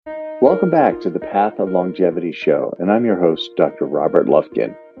Welcome back to the Path of Longevity show, and I'm your host, Dr. Robert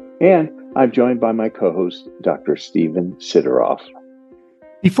Lufkin, and I'm joined by my co-host, Dr. Stephen Sideroff.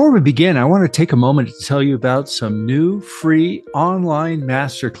 Before we begin, I want to take a moment to tell you about some new free online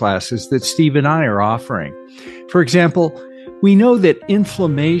masterclasses that Steve and I are offering. For example, we know that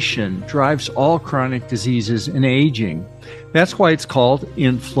inflammation drives all chronic diseases and aging. That's why it's called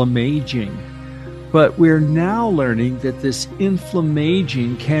inflammaging. But we're now learning that this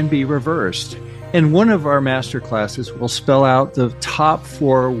inflammaging can be reversed. And one of our masterclasses will spell out the top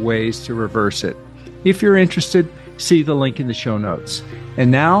 4 ways to reverse it. If you're interested, see the link in the show notes.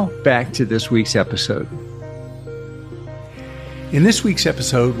 And now, back to this week's episode. In this week's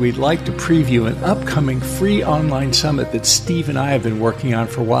episode, we'd like to preview an upcoming free online summit that Steve and I have been working on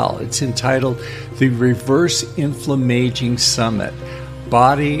for a while. It's entitled the Reverse Inflammaging Summit,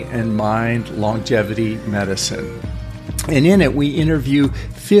 Body and Mind Longevity Medicine. And in it, we interview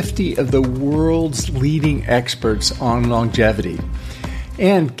 50 of the world's leading experts on longevity.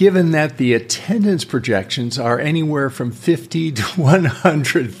 And given that the attendance projections are anywhere from 50 to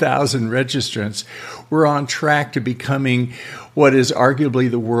 100,000 registrants, we're on track to becoming what is arguably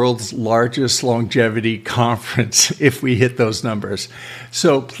the world's largest longevity conference if we hit those numbers.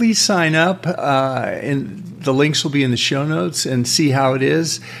 So please sign up, and the links will be in the show notes, and see how it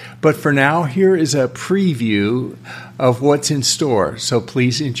is. But for now, here is a preview of what's in store, so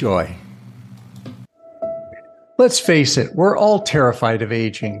please enjoy. Let's face it, we're all terrified of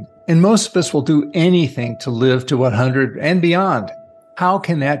aging, and most of us will do anything to live to 100 and beyond. How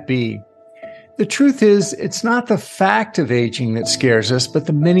can that be? The truth is, it's not the fact of aging that scares us, but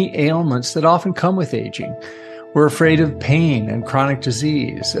the many ailments that often come with aging. We're afraid of pain and chronic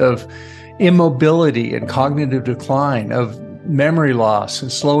disease, of immobility and cognitive decline, of memory loss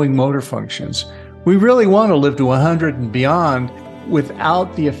and slowing motor functions. We really want to live to 100 and beyond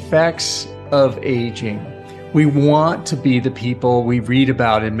without the effects of aging. We want to be the people we read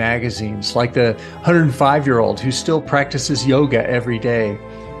about in magazines, like the 105-year-old who still practices yoga every day.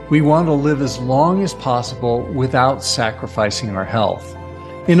 We want to live as long as possible without sacrificing our health.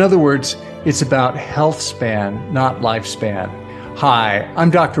 In other words, it's about health span, not lifespan. Hi, I'm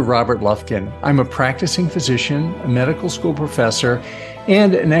Dr. Robert Lufkin. I'm a practicing physician, a medical school professor,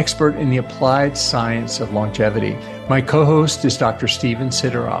 and an expert in the applied science of longevity. My co-host is Dr. Stephen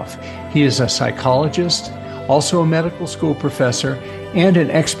Sideroff. He is a psychologist, also a medical school professor, and an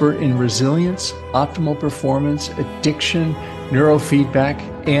expert in resilience, optimal performance, addiction, neurofeedback,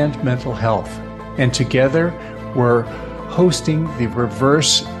 and mental health. And together, we're hosting the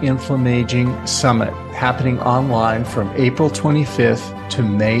Reverse Inflammaging Summit, happening online from April 25th to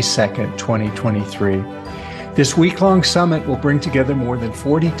May 2nd, 2023. This week-long summit will bring together more than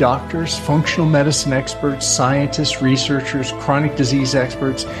 40 doctors, functional medicine experts, scientists, researchers, chronic disease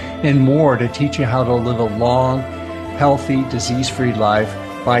experts, and more to teach you how to live a long, healthy, disease-free life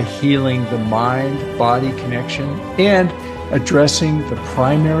by healing the mind-body connection and addressing the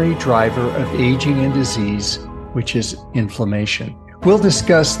primary driver of aging and disease, which is inflammation. We'll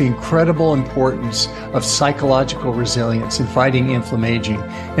discuss the incredible importance of psychological resilience in fighting inflammaging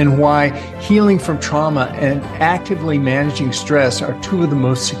and why healing from trauma and actively managing stress are 2 of the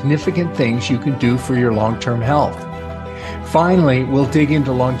most significant things you can do for your long-term health. Finally, we'll dig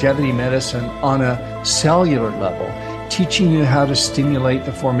into longevity medicine on a cellular level, teaching you how to stimulate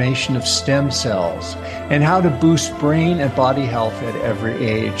the formation of stem cells and how to boost brain and body health at every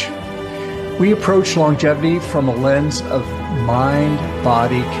age. We approach longevity from a lens of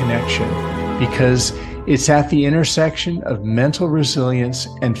mind-body connection because it's at the intersection of mental resilience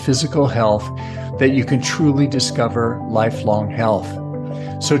and physical health that you can truly discover lifelong health.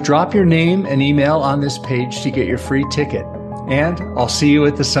 So drop your name and email on this page to get your free ticket, and I'll see you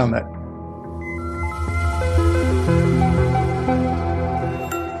at the summit.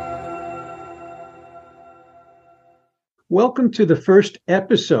 Welcome to the first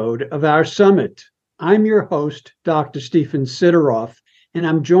episode of our summit. I'm your host, Dr. Stephen Sideroff, and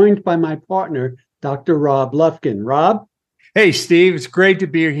I'm joined by my partner, Dr. Rob Lufkin. Rob? Hey, Steve, it's great to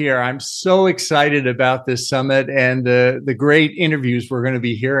be here. I'm so excited about this summit and the great interviews we're going to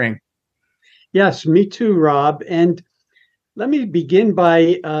be hearing. Yes, me too, Rob. And let me begin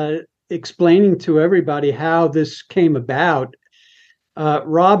by explaining to everybody how this came about.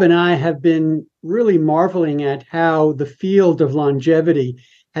 Rob and I have been really marveling at how the field of longevity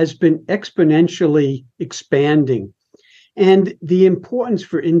has been exponentially expanding. And the importance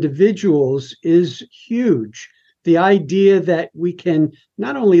for individuals is huge. The idea that we can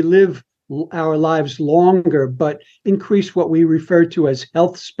not only live our lives longer, but increase what we refer to as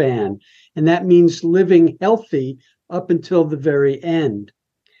health span. And that means living healthy up until the very end.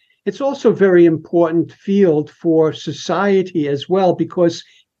 It's also a very important field for society as well, because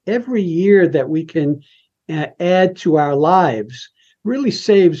every year that we can add to our lives really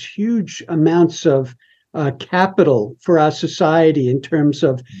saves huge amounts of capital for our society in terms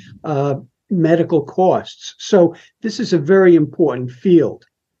of medical costs. So this is a very important field.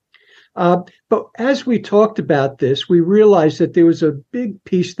 But as we talked about this, we realized that there was a big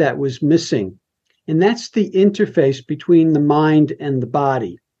piece that was missing, and that's the interface between the mind and the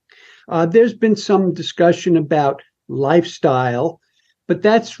body. There's been some discussion about lifestyle, but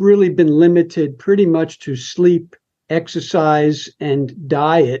that's really been limited pretty much to sleep, exercise, and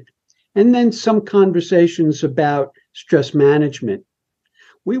diet, and then some conversations about stress management.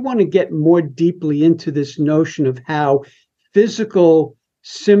 We want to get more deeply into this notion of how physical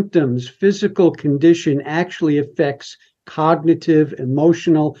symptoms, physical condition actually affects cognitive,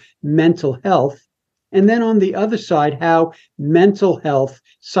 emotional, mental health. And then on the other side, how mental health,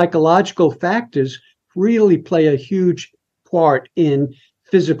 psychological factors really play a huge part in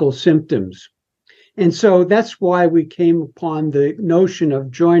physical symptoms. And so that's why we came upon the notion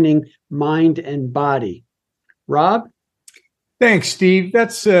of joining mind and body. Rob? Thanks, Steve.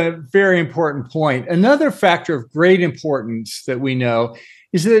 That's a very important point. Another factor of great importance that we know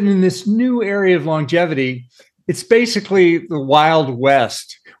is that in this new area of longevity, it's basically the Wild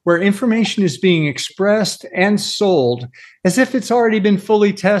West, where information is being expressed and sold as if it's already been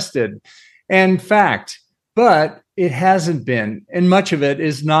fully tested and fact, but it hasn't been, and much of it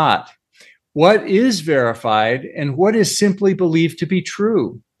is not. What is verified and what is simply believed to be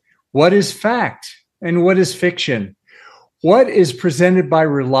true? What is fact and what is fiction? What is presented by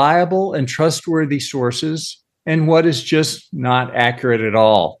reliable and trustworthy sources and what is just not accurate at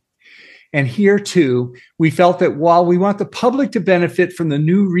all? And here, too, we felt that while we want the public to benefit from the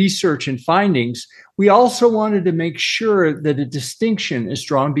new research and findings, we also wanted to make sure that a distinction is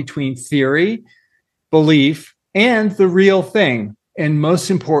drawn between theory, belief, and the real thing, and most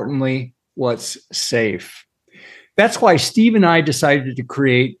importantly, what's safe. That's why Steve and I decided to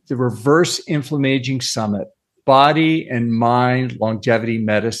create the Reverse Inflammaging Summit, Body and Mind Longevity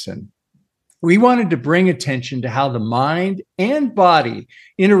Medicine. We wanted to bring attention to how the mind and body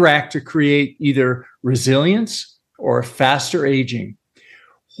interact to create either resilience or faster aging.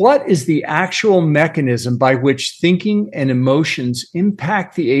 What is the actual mechanism by which thinking and emotions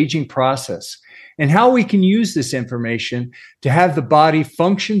impact the aging process, and how we can use this information to have the body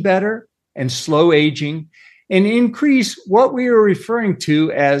function better and slow aging and increase what we are referring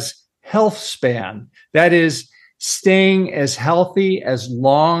to as health span, that is, staying as healthy as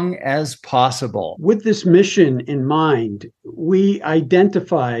long as possible. With this mission in mind, we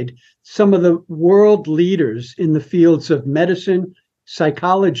identified some of the world leaders in the fields of medicine,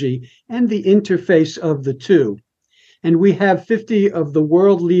 psychology, and the interface of the two. And we have 50 of the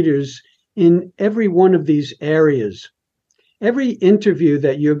world leaders in every one of these areas. Every interview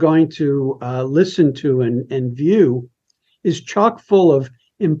that you're going to listen to and view is chock full of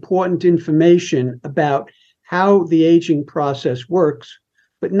important information about how the aging process works.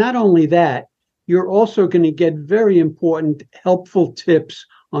 But not only that, you're also going to get very important, helpful tips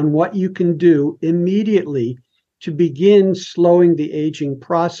on what you can do immediately to begin slowing the aging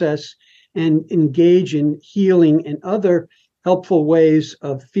process and engage in healing and other helpful ways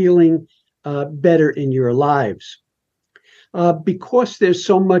of feeling better in your lives. Because there's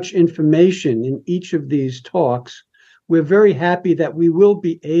so much information in each of these talks, we're very happy that we will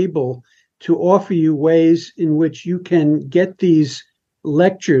be able to offer you ways in which you can get these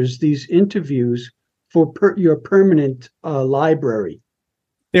lectures, these interviews for your permanent library.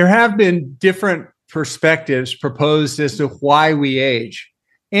 There have been different perspectives proposed as to why we age,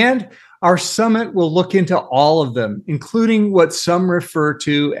 and our summit will look into all of them, including what some refer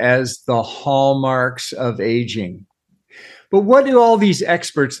to as the hallmarks of aging. But what do all these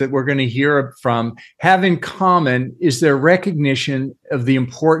experts that we're going to hear from have in common is their recognition of the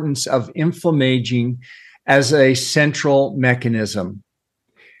importance of inflammaging as a central mechanism.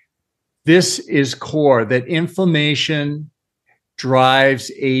 This is core, that inflammation drives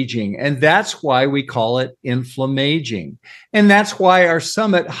aging, and that's why we call it inflammaging. And that's why our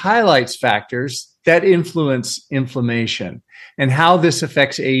summit highlights factors that influence inflammation and how this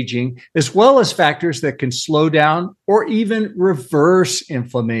affects aging, as well as factors that can slow down or even reverse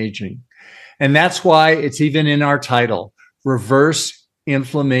inflammaging. And that's why it's even in our title, Reverse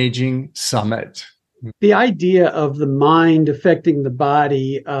Inflammaging Summit. The idea of the mind affecting the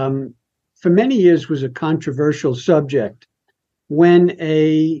body for many years was a controversial subject. When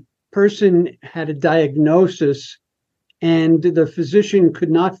a person had a diagnosis and the physician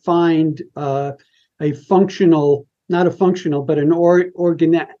could not find a functional not a functional, but an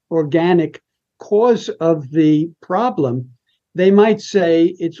organic cause of the problem, they might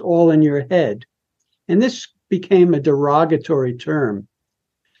say it's all in your head. And this became a derogatory term.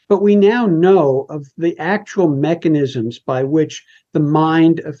 But we now know of the actual mechanisms by which the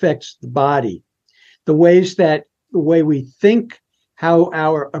mind affects the body, the way we think, how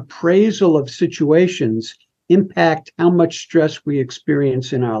our appraisal of situations impact how much stress we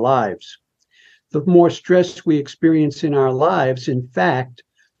experience in our lives. The more stress we experience in our lives, in fact,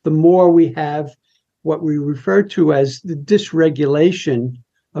 the more we have what we refer to as the dysregulation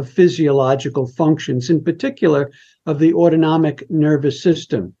of physiological functions, in particular of the autonomic nervous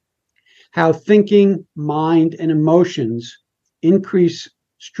system. How thinking, mind, and emotions increase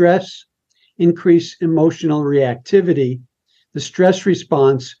stress, increase emotional reactivity, the stress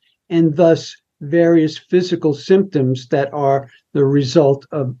response, and thus various physical symptoms that are the result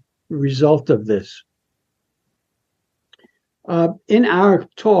of this. In our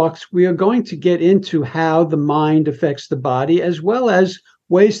talks, we are going to get into how the mind affects the body, as well as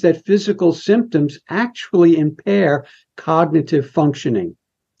ways that physical symptoms actually impair cognitive functioning.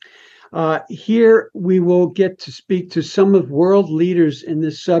 Here we will get to speak to some of world leaders in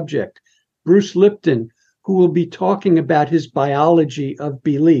this subject. Bruce Lipton, who will be talking about his biology of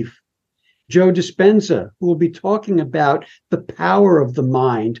belief. Joe Dispenza, who will be talking about the power of the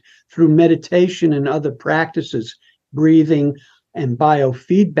mind through meditation and other practices, breathing and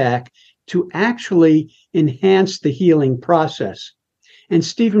biofeedback, to actually enhance the healing process. And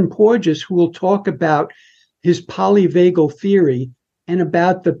Stephen Porges, who will talk about his polyvagal theory and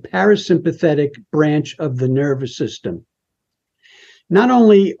about the parasympathetic branch of the nervous system. Not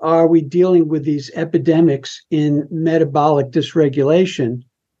only are we dealing with these epidemics in metabolic dysregulation,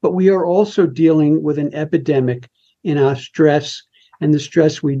 but we are also dealing with an epidemic in our stress and the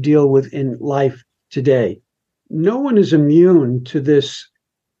stress we deal with in life today. No one is immune to this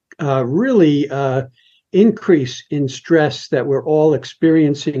increase in stress that we're all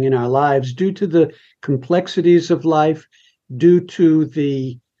experiencing in our lives due to the complexities of life, due to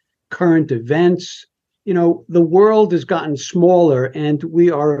the current events. You know, the world has gotten smaller and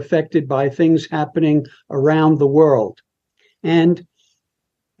we are affected by things happening around the world. And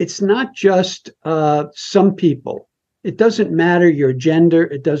it's not just some people. It doesn't matter your gender.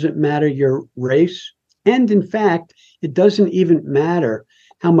 It doesn't matter your race. And in fact, it doesn't even matter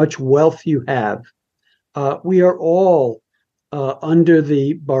how much wealth you have. We are all under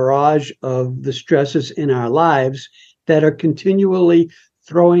the barrage of the stresses in our lives that are continually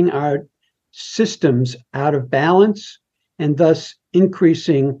throwing our systems out of balance and thus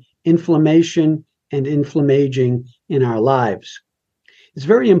increasing inflammation and inflammaging in our lives. It's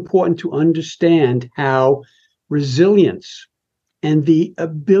very important to understand how resilience and the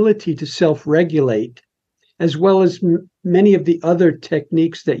ability to self-regulate, as well as many of the other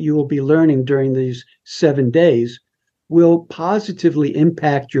techniques that you will be learning during these 7 days, will positively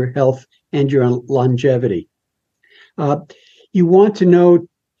impact your health and your longevity. You want to know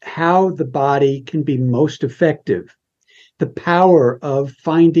how the body can be most effective, the power of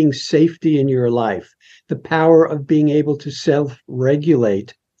finding safety in your life, the power of being able to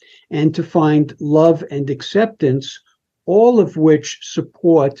self-regulate and to find love and acceptance, all of which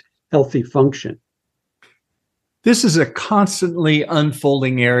support healthy function. This is a constantly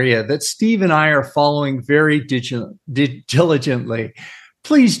unfolding area that Steve and I are following very diligently.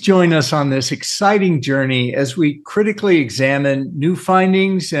 Please join us on this exciting journey as we critically examine new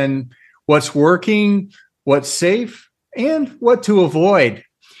findings and what's working, what's safe, and what to avoid.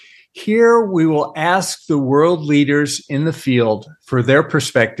 Here we will ask the world leaders in the field for their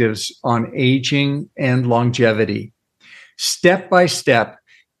perspectives on aging and longevity. Step by step,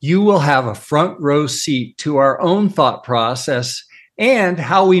 you will have a front row seat to our own thought process and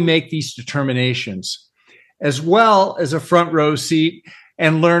how we make these determinations, as well as a front row seat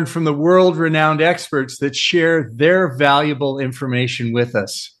and learn from the world-renowned experts that share their valuable information with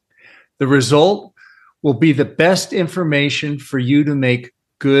us. The result will be the best information for you to make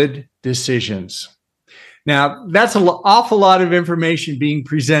good decisions. Now, that's an awful lot of information being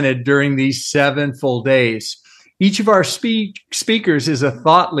presented during these 7 full days. Each of our speakers is a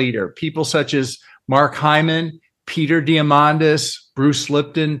thought leader, people such as Mark Hyman, Peter Diamandis, Bruce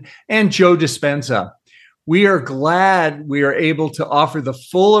Lipton, and Joe Dispenza. We are glad we are able to offer the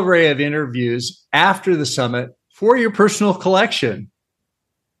full array of interviews after the summit for your personal collection.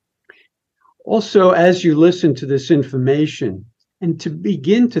 Also, as you listen to this information and to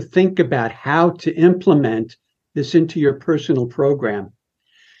begin to think about how to implement this into your personal program,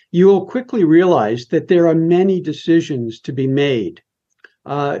 you will quickly realize that there are many decisions to be made.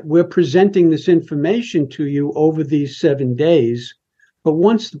 We're presenting this information to you over these 7 days, but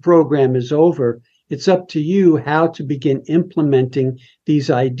once the program is over, it's up to you how to begin implementing these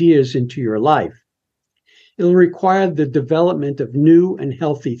ideas into your life. It'll require the development of new and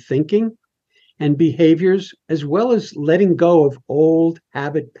healthy thinking and behaviors, as well as letting go of old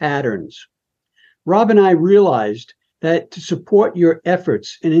habit patterns. Rob and I realized that to support your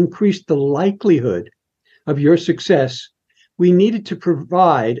efforts and increase the likelihood of your success, we needed to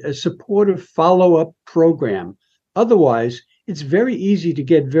provide a supportive follow-up program. Otherwise, it's very easy to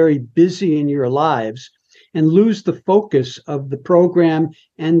get very busy in your lives and lose the focus of the program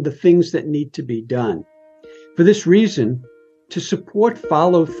and the things that need to be done. For this reason, to support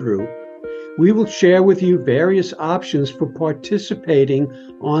follow-through, we will share with you various options for participating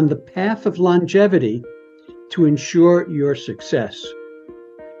on the path of longevity to ensure your success.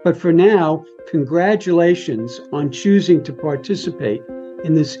 But for now, congratulations on choosing to participate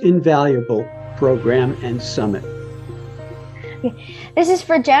in this invaluable program and summit. This is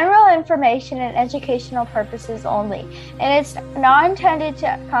for general information and educational purposes only, and it's not intended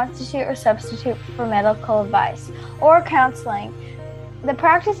to constitute or substitute for medical advice or counseling, the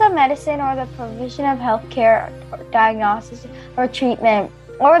practice of medicine, or the provision of healthcare, or diagnosis, or treatment,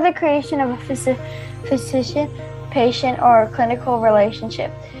 or the creation of a physician-patient or clinical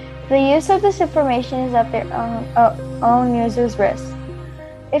relationship. The use of this information is at their own user's risk.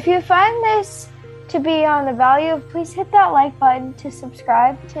 If you find this to be on the value, please hit that like button to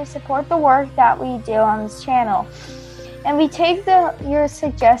subscribe to support the work that we do on this channel. And we take your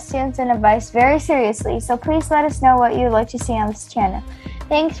suggestions and advice very seriously, so please let us know what you'd like to see on this channel.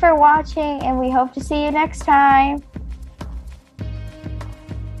 Thanks for watching, and we hope to see you next time.